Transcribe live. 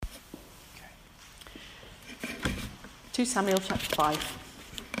2 Samuel chapter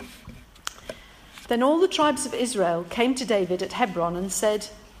 5. Then all the tribes of Israel came to David at Hebron and said,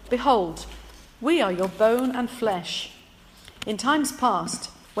 "Behold, we are your bone and flesh. In times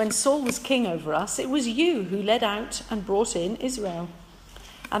past, when Saul was king over us, it was you who led out and brought in Israel.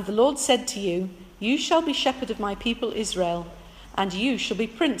 And the Lord said to you, 'You shall be shepherd of my people Israel, and you shall be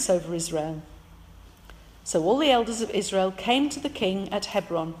prince over Israel.' So all the elders of Israel came to the king at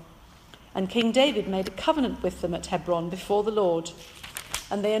Hebron, and King David made a covenant with them at Hebron before the Lord,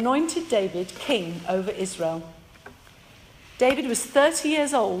 and they anointed David king over Israel. David was 30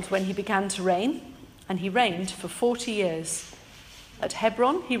 years old when he began to reign, and he reigned for 40 years. At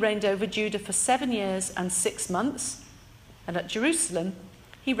Hebron he reigned over Judah for 7 years and 6 months, and at Jerusalem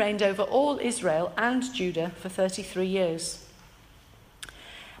he reigned over all Israel and Judah for 33 years.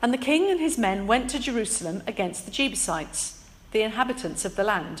 And the king and his men went to Jerusalem against the Jebusites, the inhabitants of the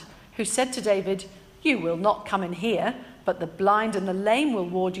land, who said to David, 'You will not come in here, but the blind and the lame will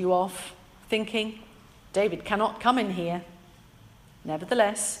ward you off,' thinking, 'David cannot come in here.'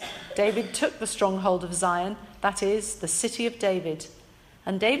 Nevertheless, David took the stronghold of Zion, that is, the city of David.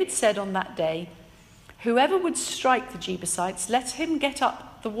 And David said on that day, 'Whoever would strike the Jebusites, let him get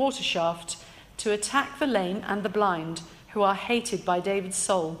up the water shaft to attack the lame and the blind, who are hated by David's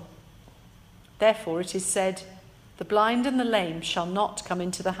soul.' Therefore it is said, 'The blind and the lame shall not come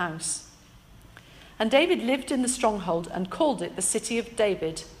into the house.' And David lived in the stronghold and called it the city of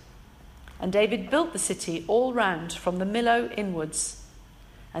David. And David built the city all round from the Millo inwards.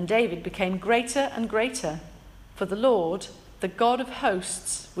 And David became greater and greater, for the Lord, the God of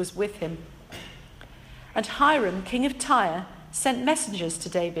hosts, was with him. And Hiram, king of Tyre, sent messengers to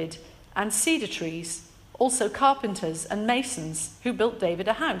David, and cedar trees, also carpenters and masons, who built David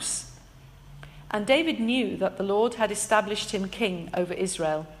a house. And David knew that the Lord had established him king over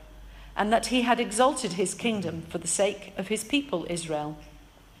Israel, and that he had exalted his kingdom for the sake of his people Israel.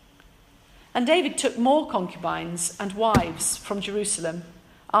 And David took more concubines and wives from Jerusalem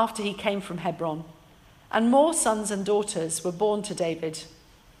after he came from Hebron, and more sons and daughters were born to David,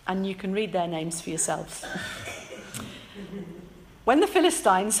 and you can read their names for yourselves. When the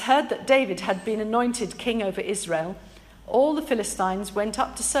Philistines heard that David had been anointed king over Israel, all the Philistines went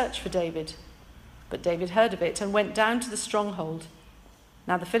up to search for David. But David heard of it and went down to the stronghold.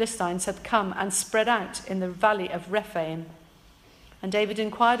 Now the Philistines had come and spread out in the valley of Rephaim. And David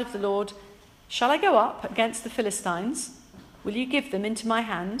inquired of the Lord, 'Shall I go up against the Philistines? Will you give them into my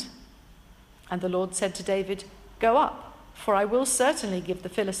hand?' And the Lord said to David, 'Go up, for I will certainly give the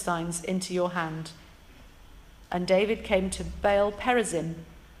Philistines into your hand.' And David came to Baal Perazim,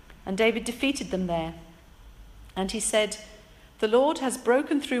 and David defeated them there. And he said, 'The Lord has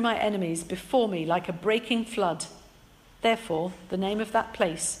broken through my enemies before me like a breaking flood.' Therefore the name of that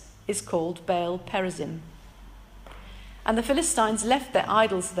place is called Baal Perazim. And the Philistines left their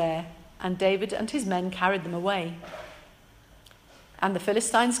idols there, and David and his men carried them away. And the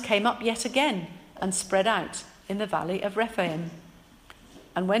Philistines came up yet again and spread out in the valley of Rephaim.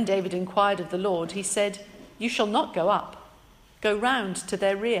 And when David inquired of the Lord, he said, 'You shall not go up. Go round to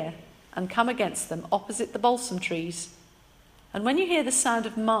their rear and come against them opposite the balsam trees. And when you hear the sound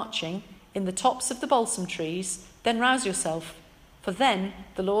of marching in the tops of the balsam trees, then rouse yourself, for then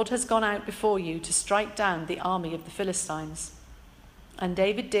the Lord has gone out before you to strike down the army of the Philistines.' And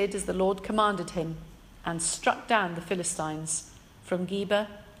David did as the Lord commanded him, and struck down the Philistines from Geba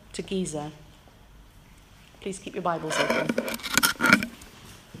to Gezer." Please keep your Bibles open.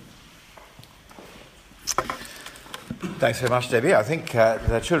 Thanks very much, Debbie. I think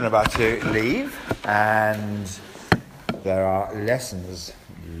the children are about to leave, and there are lessons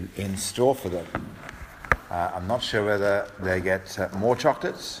in store for them. I'm not sure whether they get more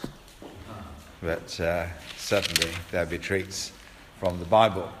chocolates, but certainly there'll be treats from the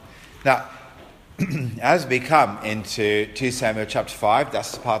Bible. Now, as we come into 2 Samuel chapter 5,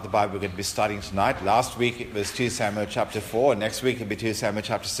 that's the part of the Bible we're going to be studying tonight. Last week it was 2 Samuel chapter 4, and next week it'll be 2 Samuel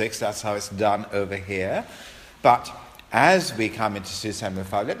chapter 6. That's how it's done over here. But as we come into 2 Samuel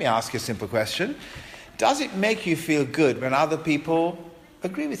 5, let me ask you a simple question. Does it make you feel good when other people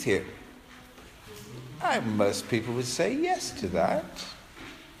agree with you? Most people would say yes to that.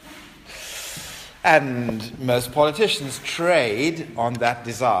 And most politicians trade on that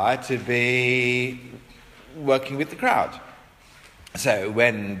desire to be working with the crowd. So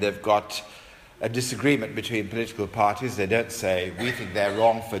when they've got a disagreement between political parties, they don't say, "We think they're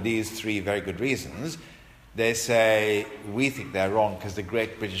wrong for these 3 very good reasons." They say, "We think they're wrong because the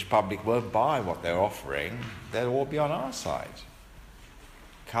great British public won't buy what they're offering. They'll all be on our side.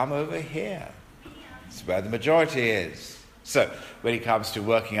 Come over here. It's where the majority is." So when it comes to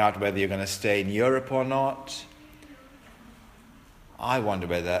working out whether you're going to stay in Europe or not, I wonder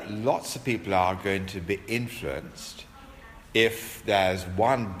whether lots of people are going to be influenced if there's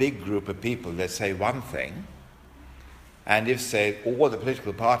one big group of people that say one thing, and if, say, all the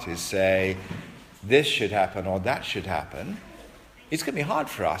political parties say this should happen or that should happen, it's going to be hard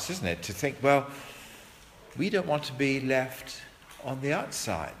for us, isn't it, to think, well, we don't want to be left on the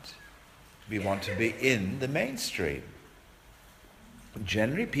outside. We want to be in the mainstream.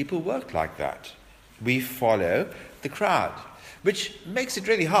 Generally, people work like that. We follow the crowd, which makes it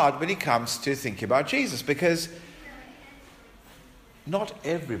really hard when it comes to thinking about Jesus, because not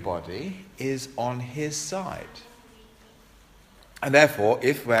everybody is on his side. And therefore,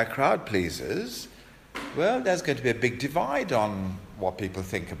 if we're crowd pleasers, well, there's going to be a big divide on what people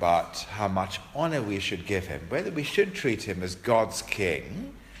think about how much honor we should give him, whether we should treat him as God's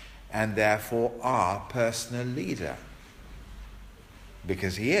king and therefore our personal leader,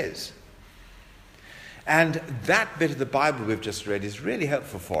 because he is. And that bit of the Bible we've just read is really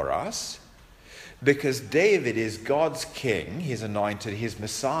helpful for us, because David is God's king. He's anointed, his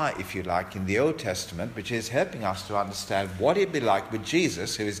Messiah, if you like, in the Old Testament, which is helping us to understand what it'd be like with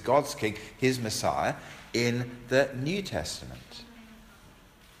Jesus, who is God's king, his Messiah, in the New Testament.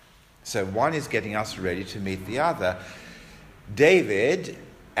 So one is getting us ready to meet the other. David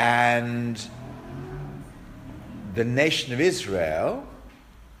and the nation of Israel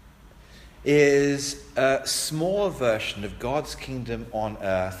is a small version of God's kingdom on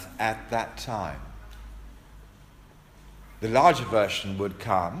earth at that time. The larger version would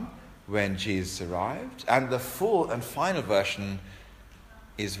come when Jesus arrived, and the full and final version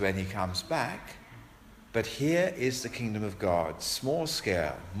is when he comes back. But here is the kingdom of God, small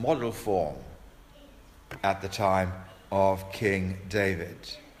scale, model form, at the time of King David.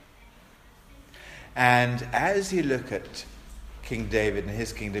 And as you look at King David and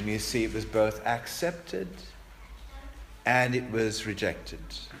his kingdom, you see it was both accepted and it was rejected.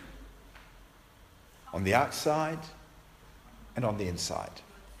 On the outside and on the inside.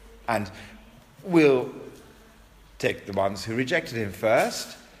 And we'll take the ones who rejected him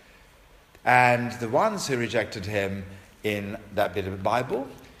first. And the ones who rejected him in that bit of the Bible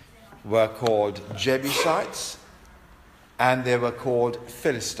were called Jebusites, and they were called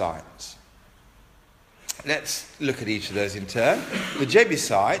Philistines. Let's look at each of those in turn. The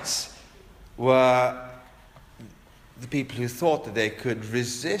Jebusites were the people who thought that they could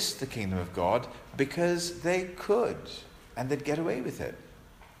resist the kingdom of God because they could, and they'd get away with it.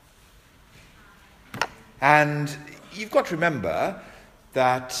 And you've got to remember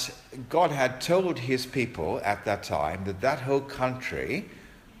that God had told his people at that time that that whole country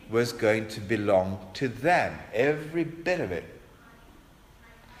was going to belong to them, every bit of it.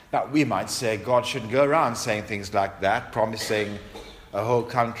 Now, we might say God shouldn't go around saying things like that, promising a whole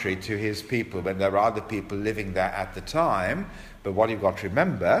country to his people when there are other people living there at the time. But what you've got to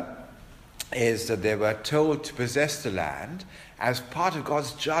remember is that they were told to possess the land as part of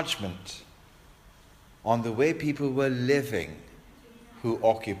God's judgment on the way people were living who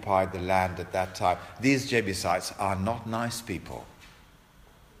occupied the land at that time. These Jebusites are not nice people.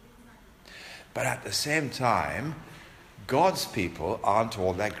 But at the same time, God's people aren't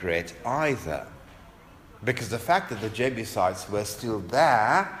all that great either. Because the fact that the Jebusites were still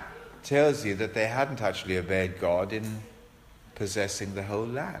there tells you that they hadn't actually obeyed God in possessing the whole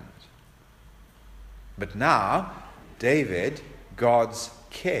land. But now, David, God's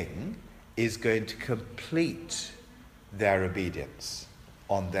king, is going to complete their obedience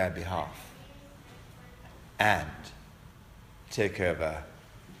on their behalf and take over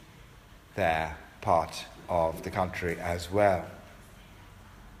their part of the country as well.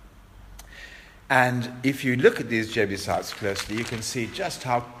 And if you look at these Jebusites closely, you can see just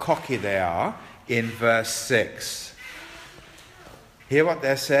how cocky they are in verse 6. Hear what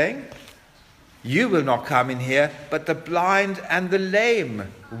they're saying? You will not come in here, but the blind and the lame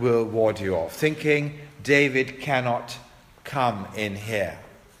will ward you off, thinking David cannot come in here.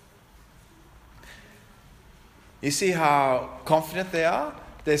 You see how confident they are?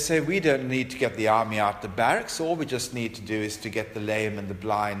 They say, we don't need to get the army out the barracks. All we just need to do is to get the lame and the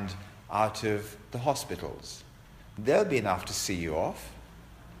blind out of the hospitals. They'll be enough to see you off.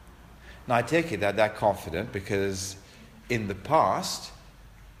 Now, I take it that they're confident because in the past,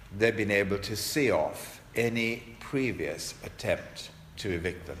 they've been able to see off any previous attempt to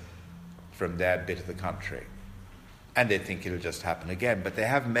evict them from their bit of the country. And they think it'll just happen again. But they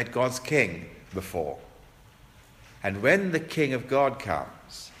haven't met God's king before. And when the king of God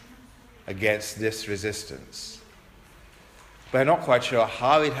comes against this resistance, we're not quite sure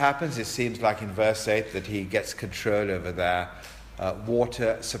how it happens. It seems like in verse 8 that he gets control over their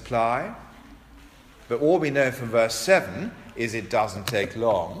water supply. But all we know from verse 7 is it doesn't take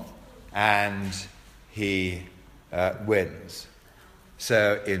long, and he wins.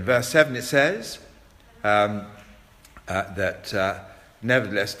 So in verse 7 it says that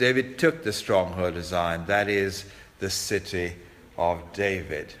nevertheless David took the stronghold of Zion, that is the city of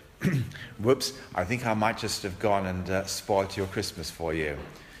David. Whoops, I think I might just have gone and spoilt your Christmas for you.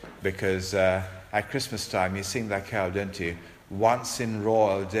 Because at Christmas time you sing that carol, don't you? Once in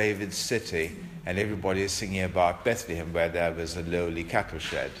royal David's city, and everybody is singing about Bethlehem, where there was a lowly cattle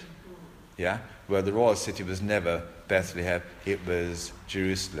shed. Yeah? Well, the royal city was never Bethlehem, it was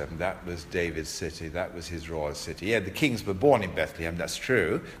Jerusalem. That was David's city, that was his royal city. Yeah, the kings were born in Bethlehem, that's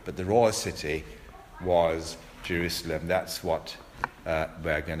true, but the royal city was Jerusalem. That's what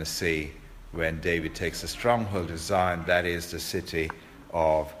we're going to see when David takes the stronghold of Zion, that is the city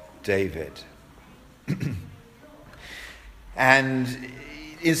of David. And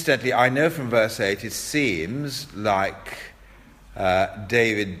incidentally, I know from verse 8 it seems like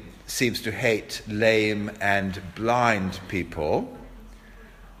David seems to hate lame and blind people,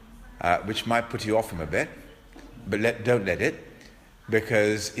 which might put you off him a bit, but don't let it,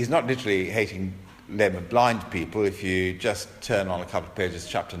 because he's not literally hating lame and blind people. If you just turn on a couple of pages,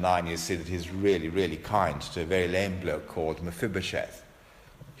 chapter 9, you see that he's really, really kind to a very lame bloke called Mephibosheth,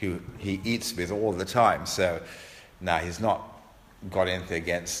 who he eats with all the time. So now he's not got anything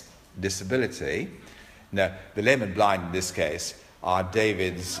against disability. No, the lame and blind in this case are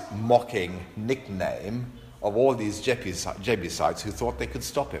David's mocking nickname of all these Jebusites who thought they could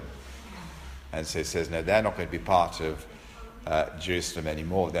stop him. And so he says, no, they're not going to be part of Jerusalem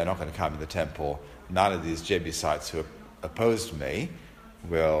anymore. They're not going to come in the temple. None of these Jebusites who opposed me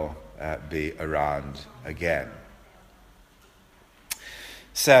will be around again.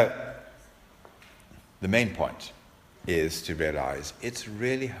 So the main point is to realize it's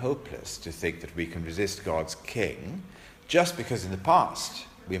really hopeless to think that we can resist God's king just because in the past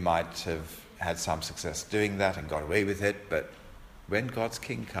we might have had some success doing that and got away with it, but when God's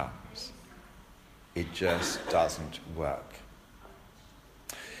king comes, it just doesn't work.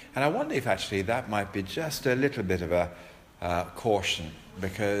 And I wonder if actually that might be just a little bit of a caution,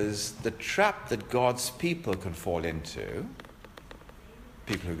 because the trap that God's people can fall into,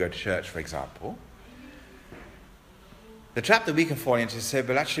 people who go to church, for example, the trap that we can fall into is to say,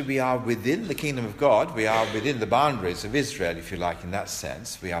 well, actually we are within the kingdom of God, we are within the boundaries of Israel, if you like, in that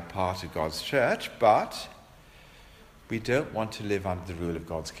sense. We are part of God's church, but we don't want to live under the rule of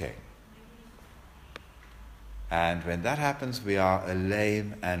God's king. And when that happens, we are a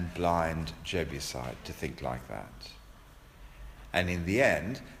lame and blind Jebusite to think like that. And in the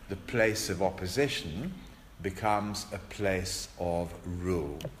end, the place of opposition becomes a place of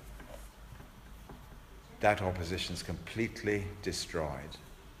rule. That opposition is completely destroyed.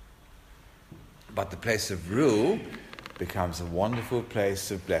 But the place of rule becomes a wonderful place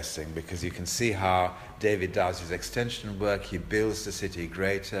of blessing, because you can see how David does his extension work. He builds the city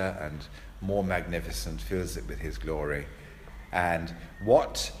greater and more magnificent, fills it with his glory. And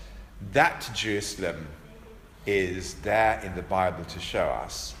what that Jerusalem is there in the Bible to show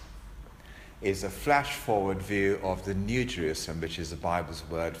us is a flash-forward view of the New Jerusalem, which is the Bible's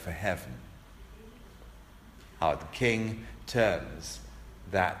word for heaven. How the king turns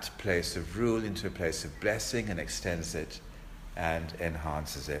that place of rule into a place of blessing and extends it and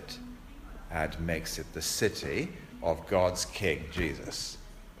enhances it and makes it the city of God's king, Jesus,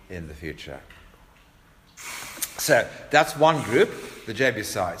 in the future. So that's one group, the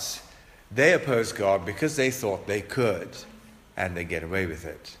Jebusites. They opposed God because they thought they could, and they get away with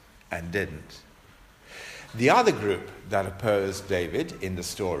it, and didn't. The other group that opposed David in the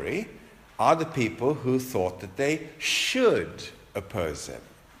story are the people who thought that they should oppose him.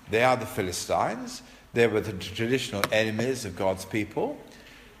 They are the Philistines. They were the traditional enemies of God's people,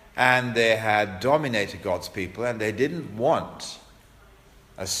 and they had dominated God's people, and they didn't want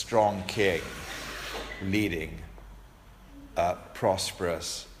a strong king leading a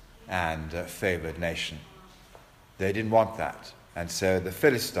prosperous and favored nation. They didn't want that. And so the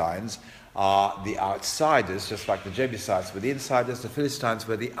Philistines are the outsiders, just like the Jebusites were the insiders. The Philistines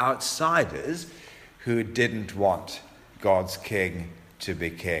were the outsiders who didn't want God's king to be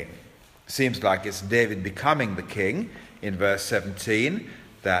king. Seems like it's David becoming the king in verse 17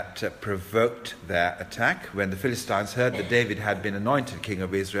 that provoked their attack. When the Philistines heard that David had been anointed king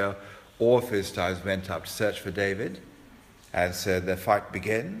of Israel, all Philistines went up to search for David. And so the fight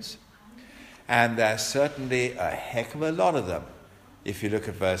begins. And there's certainly a heck of a lot of them. If you look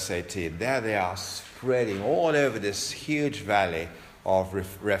at verse 18, there they are spreading all over this huge valley of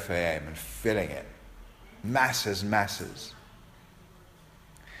Rephaim and filling it. Masses.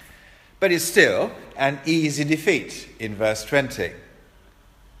 But it's still an easy defeat in verse 20.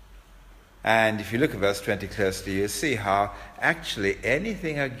 And if you look at verse 20 closely, you'll see how actually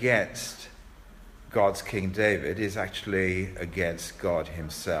anything against God's King David is actually against God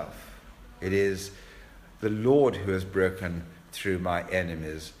himself. It is the Lord who has broken through my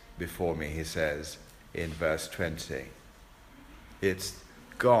enemies before me, he says in verse 20. It's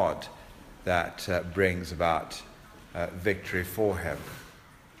God that brings about victory for him.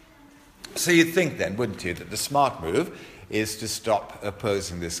 So you'd think then, wouldn't you, that the smart move is to stop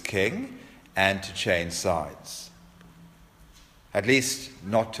opposing this king and to change sides. At least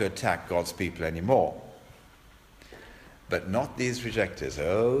not to attack God's people anymore. But not these rejectors.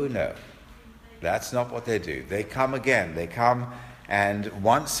 Oh no, that's not what they do. They come again. They come, and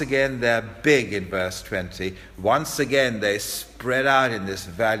once again they're big in verse 20. Once again they spread out in this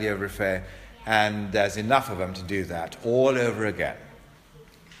valley of Rephaim, and there's enough of them to do that all over again.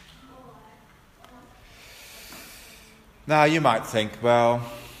 Now you might think, well,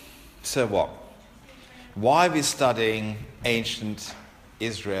 so what? Why are we studying ancient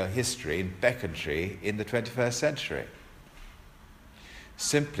Israel history in Becontree in the 21st century?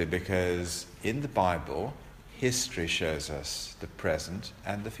 Simply because in the Bible, history shows us the present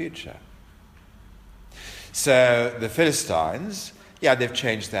and the future. So the Philistines, they've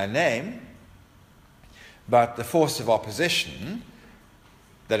changed their name, but the force of opposition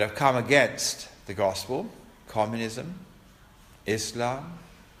that have come against the gospel, communism, Islam,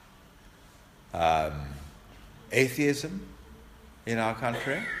 atheism in our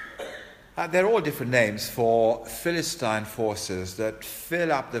country, they're all different names for Philistine forces that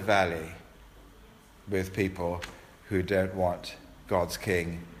fill up the valley with people who don't want God's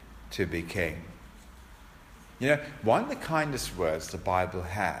king to be king. You know, one of the kindest words the Bible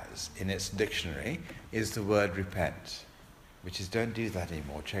has in its dictionary is the word repent, which is don't do that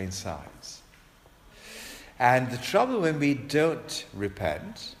anymore, change sides. And the trouble when we don't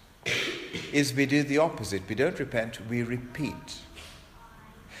repent is we do the opposite. We don't repent, we repeat.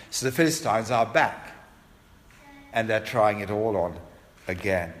 So the Philistines are back, and they're trying it all on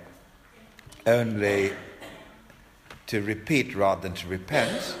again. Only to repeat rather than to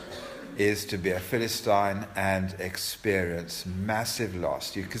repent is to be a Philistine and experience massive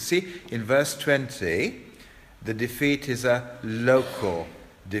loss. You can see in verse 20, the defeat is a local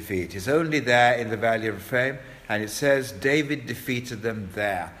defeat. It's only there in the Valley of Rephaim, and it says David defeated them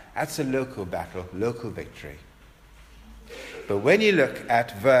there. That's a local battle, local victory. But when you look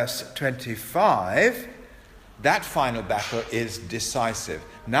at verse 25, that final battle is decisive.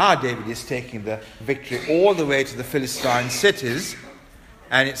 Now David is taking the victory all the way to the Philistine cities,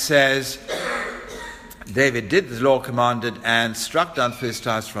 and it says, David did as the Lord commanded and struck down the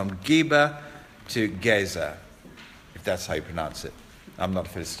Philistines from Geba to Gaza, if that's how you pronounce it. I'm not a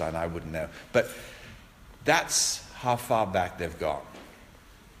Philistine, I wouldn't know. But that's how far back they've gone.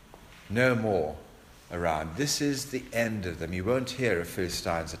 No more around. This is the end of them. You won't hear of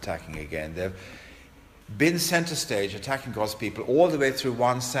Philistines attacking again. They've been center stage attacking God's people all the way through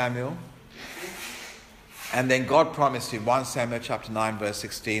 1 Samuel. And then God promised in 1 Samuel chapter 9 verse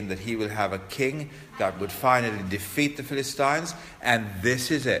 16 that he will have a king that would finally defeat the Philistines. And this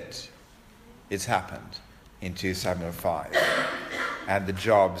is it. It's happened in 2 Samuel 5. And the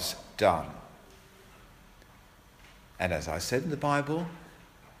job's done. And as I said in the Bible,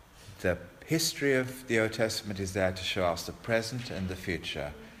 the history of the Old Testament is there to show us the present and the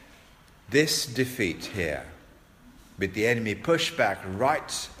future. This defeat here, with the enemy pushed back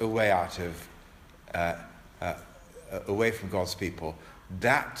right away out of, away from God's people,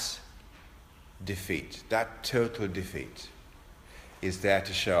 that defeat, that total defeat, is there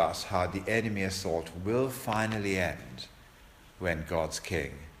to show us how the enemy assault will finally end when God's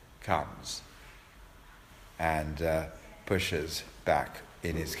king comes and pushes back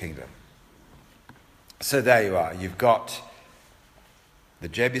in his kingdom. So there you are. You've got the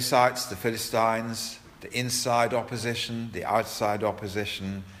Jebusites, the Philistines, the inside opposition, the outside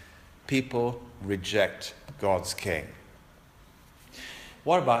opposition. People reject God's king.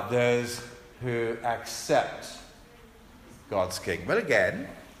 What about those who accept God's king? Well, again,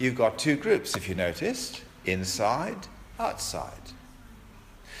 you've got two groups, if you noticed. Inside, outside.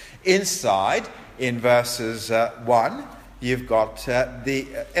 Inside, in verses 1, you've got the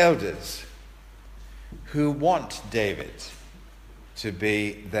elders who want David to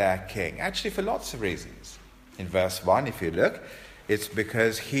be their king. Actually, for lots of reasons. In verse 1, if you look, it's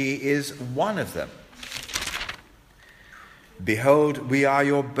because he is one of them. Behold, we are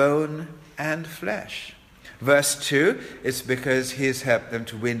your bone and flesh. Verse 2, it's because he has helped them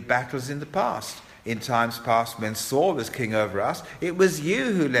to win battles in the past. In times past, when Saul was king over us, it was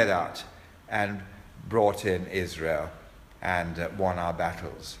you who led out and brought in Israel and won our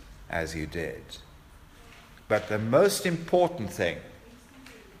battles as you did. But the most important thing,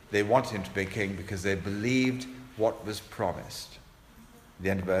 they wanted him to be king because they believed what was promised. At the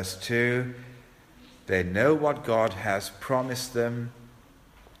end of verse 2, they know what God has promised them.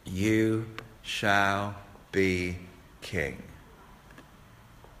 You shall be king.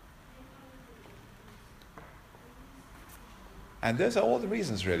 And those are all the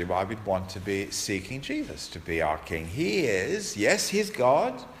reasons, really, why we'd want to be seeking Jesus to be our king. He is, yes, he's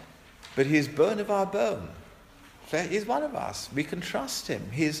God, but he's bone of our bone. He's one of us. We can trust him.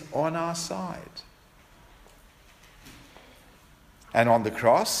 He's on our side. And on the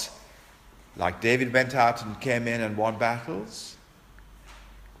cross, like David went out and came in and won battles,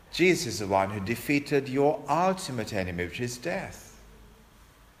 Jesus is the one who defeated your ultimate enemy, which is death.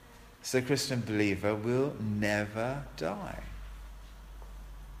 So the Christian believer will never die.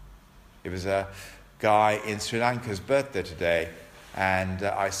 It was a guy in Sri Lanka's birthday today, and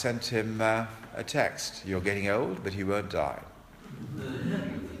I sent him a text. You're getting old, but you won't die.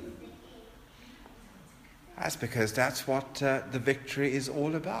 That's because that's what the victory is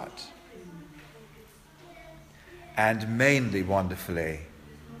all about. And mainly, wonderfully,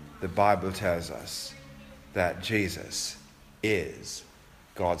 the Bible tells us that Jesus is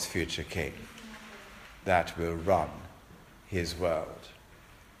God's future king that will run his world.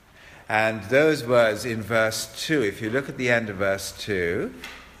 And those words in verse 2, if you look at the end of verse 2,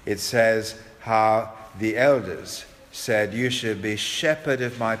 it says how the elders said, you should be shepherd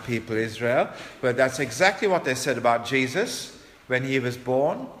of my people Israel. But that's exactly what they said about Jesus when he was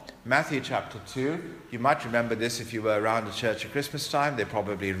born. Matthew chapter 2, you might remember this if you were around the church at Christmas time. They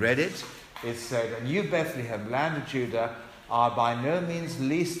probably read it. It said, and you, Bethlehem, land of Judah, are by no means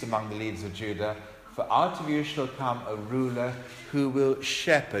least among the leaders of Judah, for out of you shall come a ruler who will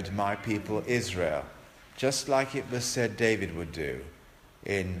shepherd my people Israel. Just like it was said David would do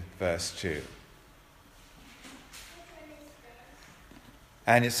in verse 2.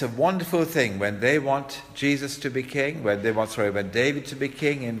 And it's a wonderful thing when they want Jesus to be king, when David to be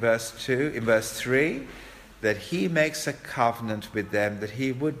king in verse 3, that he makes a covenant with them that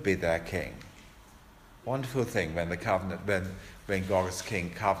he would be their king. Wonderful thing when God as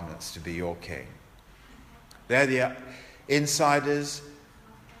king covenants to be your king. They're the insiders.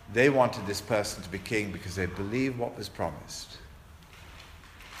 They wanted this person to be king because they believed what was promised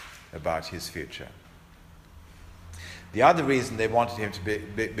about his future. The other reason they wanted him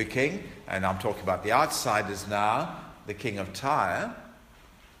to be king, and I'm talking about the outsiders now, the king of Tyre,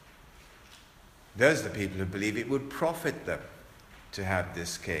 those are the people who believe it would profit them to have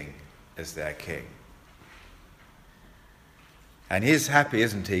this king as their king. And he's happy,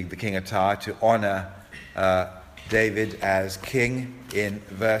 isn't he, the king of Tyre, to honor David as king in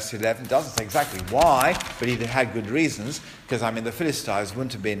verse 11. Doesn't say exactly why, but he had good reasons, because the Philistines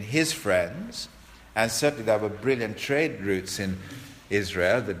wouldn't have been his friends, and certainly there were brilliant trade routes in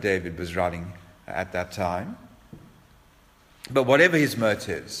Israel that David was running at that time. But whatever his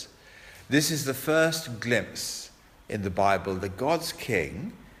motives, this is the first glimpse in the Bible that God's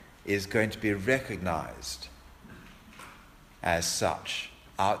king is going to be recognized as such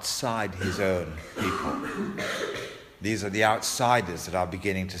outside his own people. These are the outsiders that are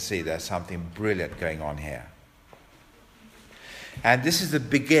beginning to see there's something brilliant going on here. And this is the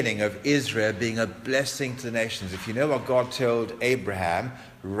beginning of Israel being a blessing to the nations. If you know what God told Abraham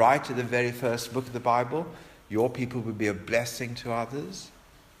right at the very first book of the Bible, your people will be a blessing to others.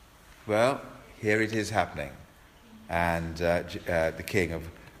 Well, here it is happening. And the king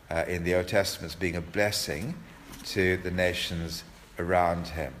in the Old Testament is being a blessing to the nations around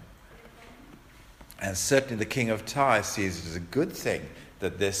him. And certainly the king of Tyre sees it as a good thing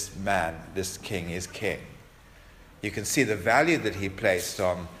that this king is king. You can see the value that he placed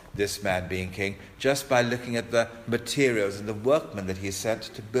on this man being king just by looking at the materials and the workmen that he sent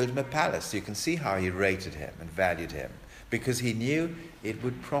to build him a palace. You can see how he rated him and valued him, because he knew it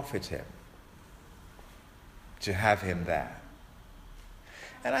would profit him to have him there.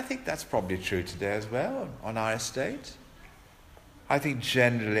 And I think that's probably true today as well on our estate. I think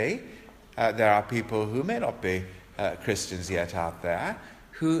generally there are people who may not be Christians yet out there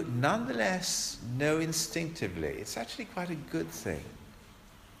who nonetheless know instinctively it's actually quite a good thing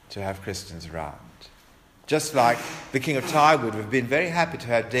to have Christians around. Just like the king of Tyre would have been very happy to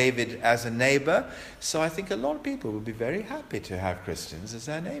have David as a neighbor, so I think a lot of people would be very happy to have Christians as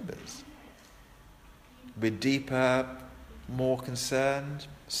their neighbors. With deeper, more concerned,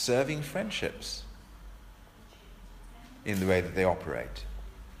 serving friendships in the way that they operate.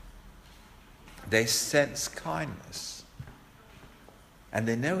 They sense kindness. And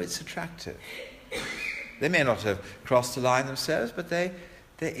they know it's attractive. They may not have crossed the line themselves, but they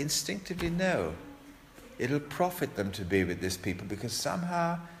instinctively know it'll profit them to be with this people, because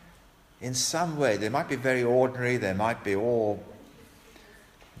somehow, in some way, they might be very ordinary, they might be all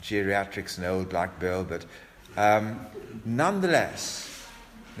geriatrics and old like Bill, but nonetheless,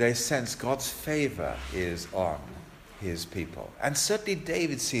 they sense God's favor is on his people. And certainly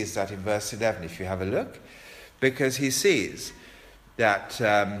David sees that in verse 11, if you have a look, because he sees that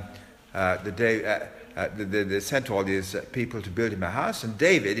they sent all these people to build him a house, and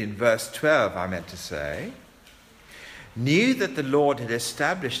David, in verse 12, I meant to say, knew that the Lord had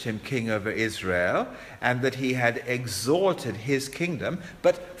established him king over Israel, and that he had exalted his kingdom,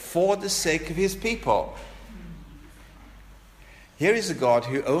 but for the sake of his people. Here is a God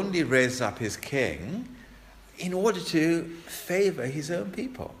who only raised up his king in order to favor his own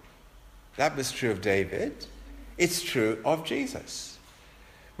people. That was true of David. It's true of Jesus.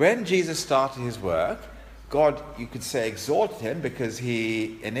 When Jesus started his work, God, you could say, exalted him because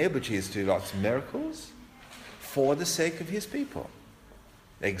he enabled Jesus to do lots of miracles for the sake of his people.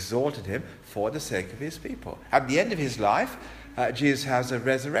 Exalted him for the sake of his people. At the end of his life, Jesus has a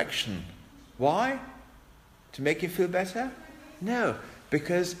resurrection. Why? To make you feel better? No,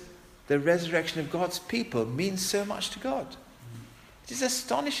 because the resurrection of God's people means so much to God. It is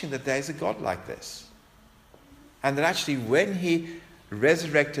astonishing that there is a God like this. And that actually when he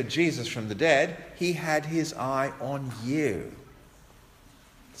resurrected Jesus from the dead, he had his eye on you.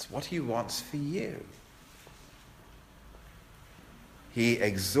 It's what he wants for you. He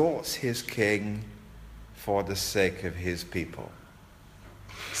exalts his king for the sake of his people.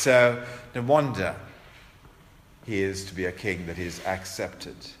 So, no wonder he is to be a king that is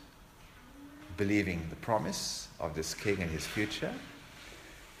accepted, believing the promise of this king and his future,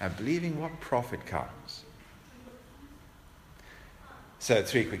 and believing what profit comes. So,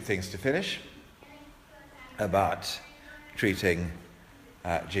 3 quick things to finish about treating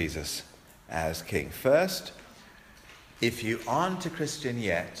Jesus as king. First, if you aren't a Christian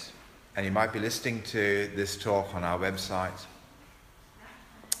yet, and you might be listening to this talk on our website,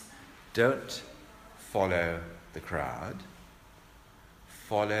 don't follow the crowd,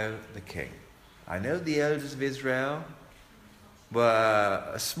 follow the king. I know the elders of Israel were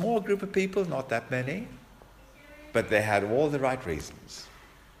a small group of people, not that many, but they had all the right reasons.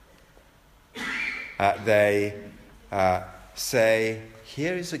 They say,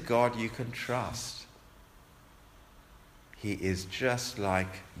 here is a God you can trust. He is just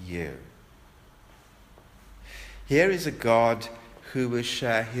like you. Here is a God who will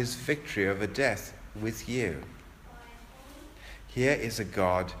share his victory over death with you. Here is a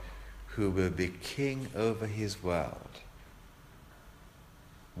God who will be king over his world.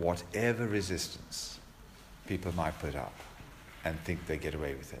 Whatever resistance people might put up and think they get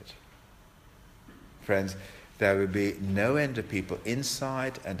away with it. Friends, there will be no end of people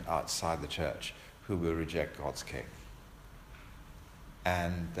inside and outside the church who will reject God's king.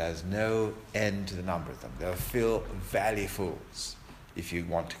 And there's no end to the number of them. They'll fill valley fools if you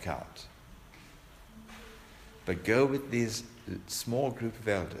want to count. But go with these small group of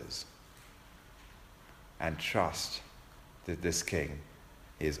elders and trust that this king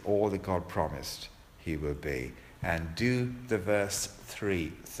is all that God promised he will be. And do the verse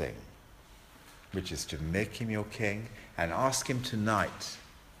 3 thing, which is to make him your king, and ask him tonight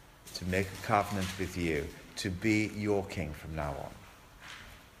to make a covenant with you to be your king from now on.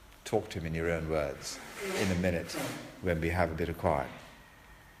 Talk to him in your own words in a minute when we have a bit of quiet.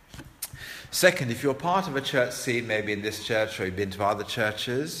 Second, if you're part of a church scene, maybe in this church or you've been to other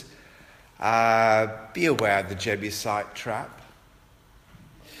churches, be aware of the Jebusite trap,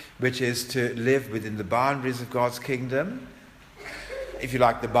 which is to live within the boundaries of God's kingdom, if you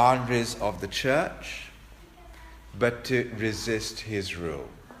like, the boundaries of the church, but to resist his rule.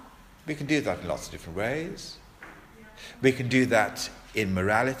 We can do that in lots of different ways. We can do that in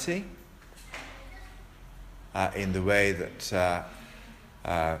morality, in the way that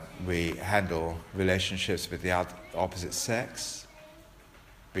we handle relationships with the opposite sex.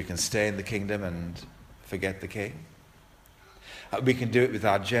 We can stay in the kingdom and forget the king. We can do it with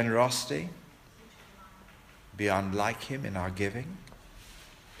our generosity, be unlike him in our giving.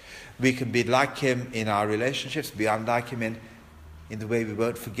 We can be like him in our relationships, be unlike him in the way we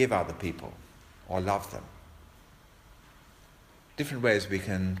won't forgive other people or love them. Different ways we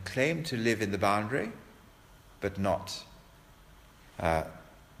can claim to live in the boundary, but not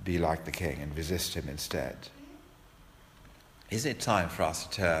be like the king and resist him instead. Isn't it time for us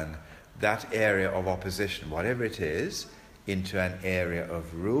to turn that area of opposition, whatever it is, into an area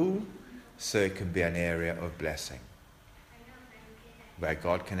of rule, so it can be an area of blessing? where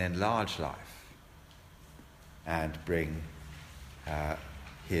God can enlarge life and bring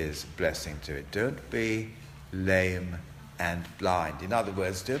his blessing to it. Don't be lame and blind. In other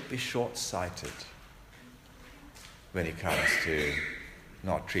words, don't be short-sighted when it comes to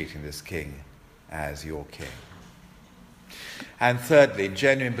not treating this king as your king. And thirdly,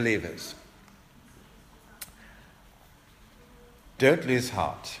 genuine believers. Don't lose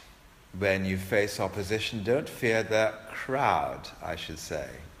heart when you face opposition. Don't fear the crowd, I should say.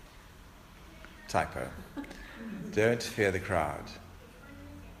 Typo. Don't fear the crowd.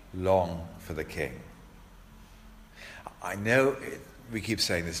 Long for the king. I know we keep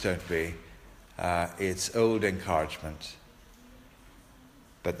saying this, don't we? It's old encouragement.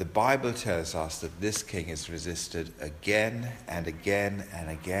 But the Bible tells us that this king is resisted again and again and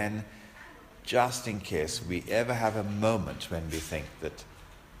again, just in case we ever have a moment when we think that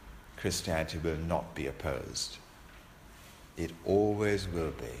Christianity will not be opposed. It always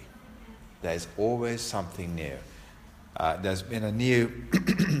will be. There's always something new. There's been a new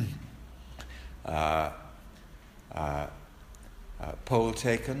poll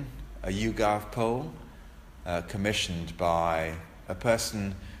taken, a YouGov poll, commissioned by a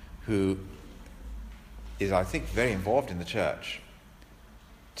person who is, I think, very involved in the church,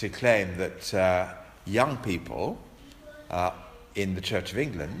 to claim that young people in the Church of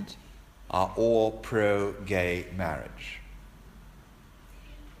England are all pro-gay marriage.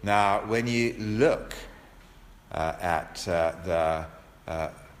 Now, when you look at the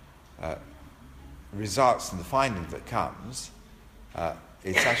results and the finding that comes,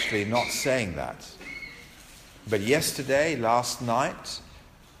 it's actually not saying that. But yesterday, last night,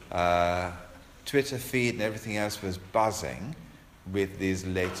 Twitter feed and everything else was buzzing with these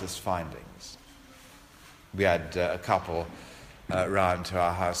latest findings. We had a couple round to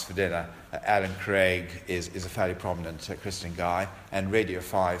our house for dinner. Alan Craig is a fairly prominent Christian guy, and Radio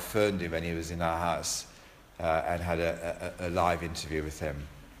 5 phoned him when he was in our house and had a live interview with him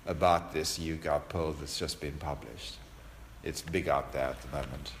about this YouGov poll that's just been published. It's big out there at the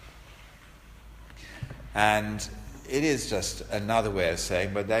moment. And it is just another way of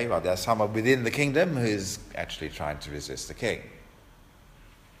saying, but there you are, there's someone within the kingdom who's actually trying to resist the king.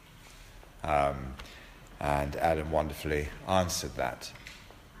 And Adam wonderfully answered that.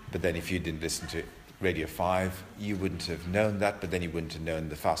 But then if you didn't listen to Radio 5, you wouldn't have known that, but then you wouldn't have known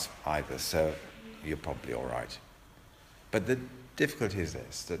the fuss either, so you're probably all right. But the difficulty is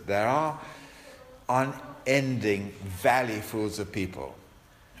this, that there are unending valleyfuls of people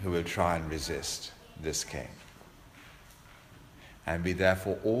who will try and resist this king. And we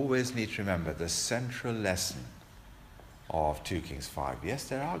therefore always need to remember the central lesson of 2 Kings 5. Yes,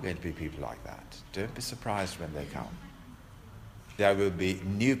 there are going to be people like that. Don't be surprised when they come. There will be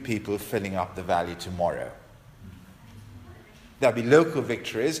new people filling up the valley tomorrow. There'll be local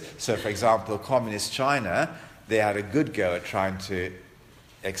victories. So, for example, Communist China, they had a good go at trying to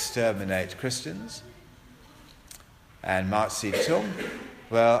exterminate Christians. And Mao Zedong,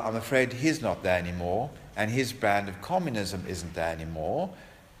 well, I'm afraid he's not there anymore, and his brand of communism isn't there anymore,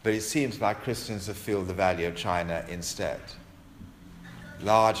 but it seems like Christians have filled the valley of China instead.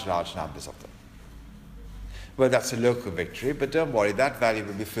 Large numbers of them. Well, that's a local victory, but don't worry, that valley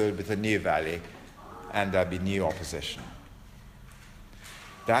will be filled with a new valley, and there'll be new opposition.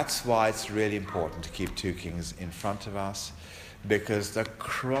 That's why it's really important to keep 2 Kings in front of us, because the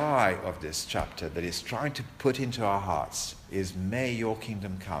cry of this chapter that it's trying to put into our hearts is, may your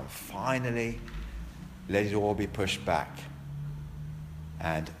kingdom come. Finally, let it all be pushed back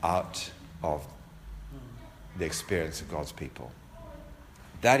and out of the experience of God's people.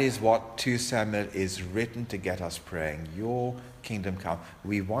 That is what 2 Samuel is written to get us praying. Your kingdom come.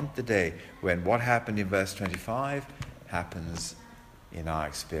 We want the day when what happened in verse 25 happens in our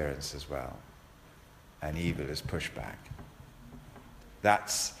experience as well. And evil is pushed back.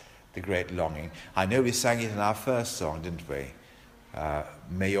 That's the great longing. I know we sang it in our first song, didn't we?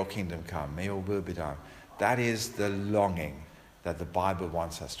 May your kingdom come, may your will be done. That is the longing that the Bible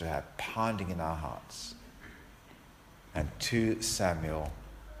wants us to have, pounding in our hearts. And 2 Samuel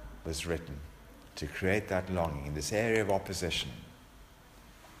was written to create that longing in this area of opposition,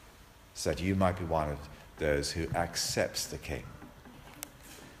 so that you might be one of those who accepts the king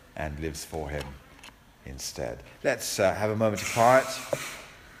and lives for him instead. Let's have a moment of quiet.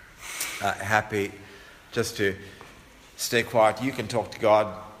 Happy just to stay quiet. You can talk to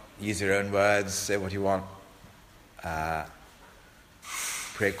God, use your own words, say what you want.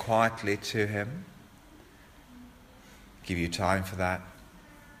 Pray quietly to him. Give you time for that.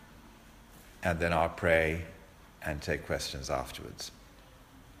 And then I'll pray and take questions afterwards.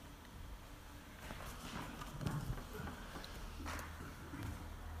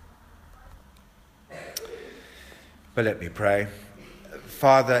 But let me pray.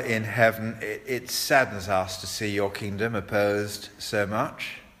 Father in heaven, it saddens us to see your kingdom opposed so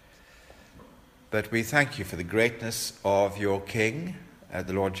much. But we thank you for the greatness of your King,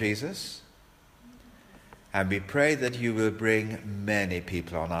 the Lord Jesus. And we pray that you will bring many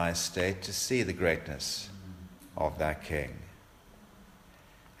people on our estate to see the greatness of that King.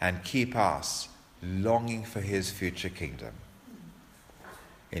 And keep us longing for his future kingdom.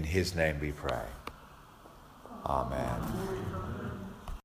 In his name we pray. Amen.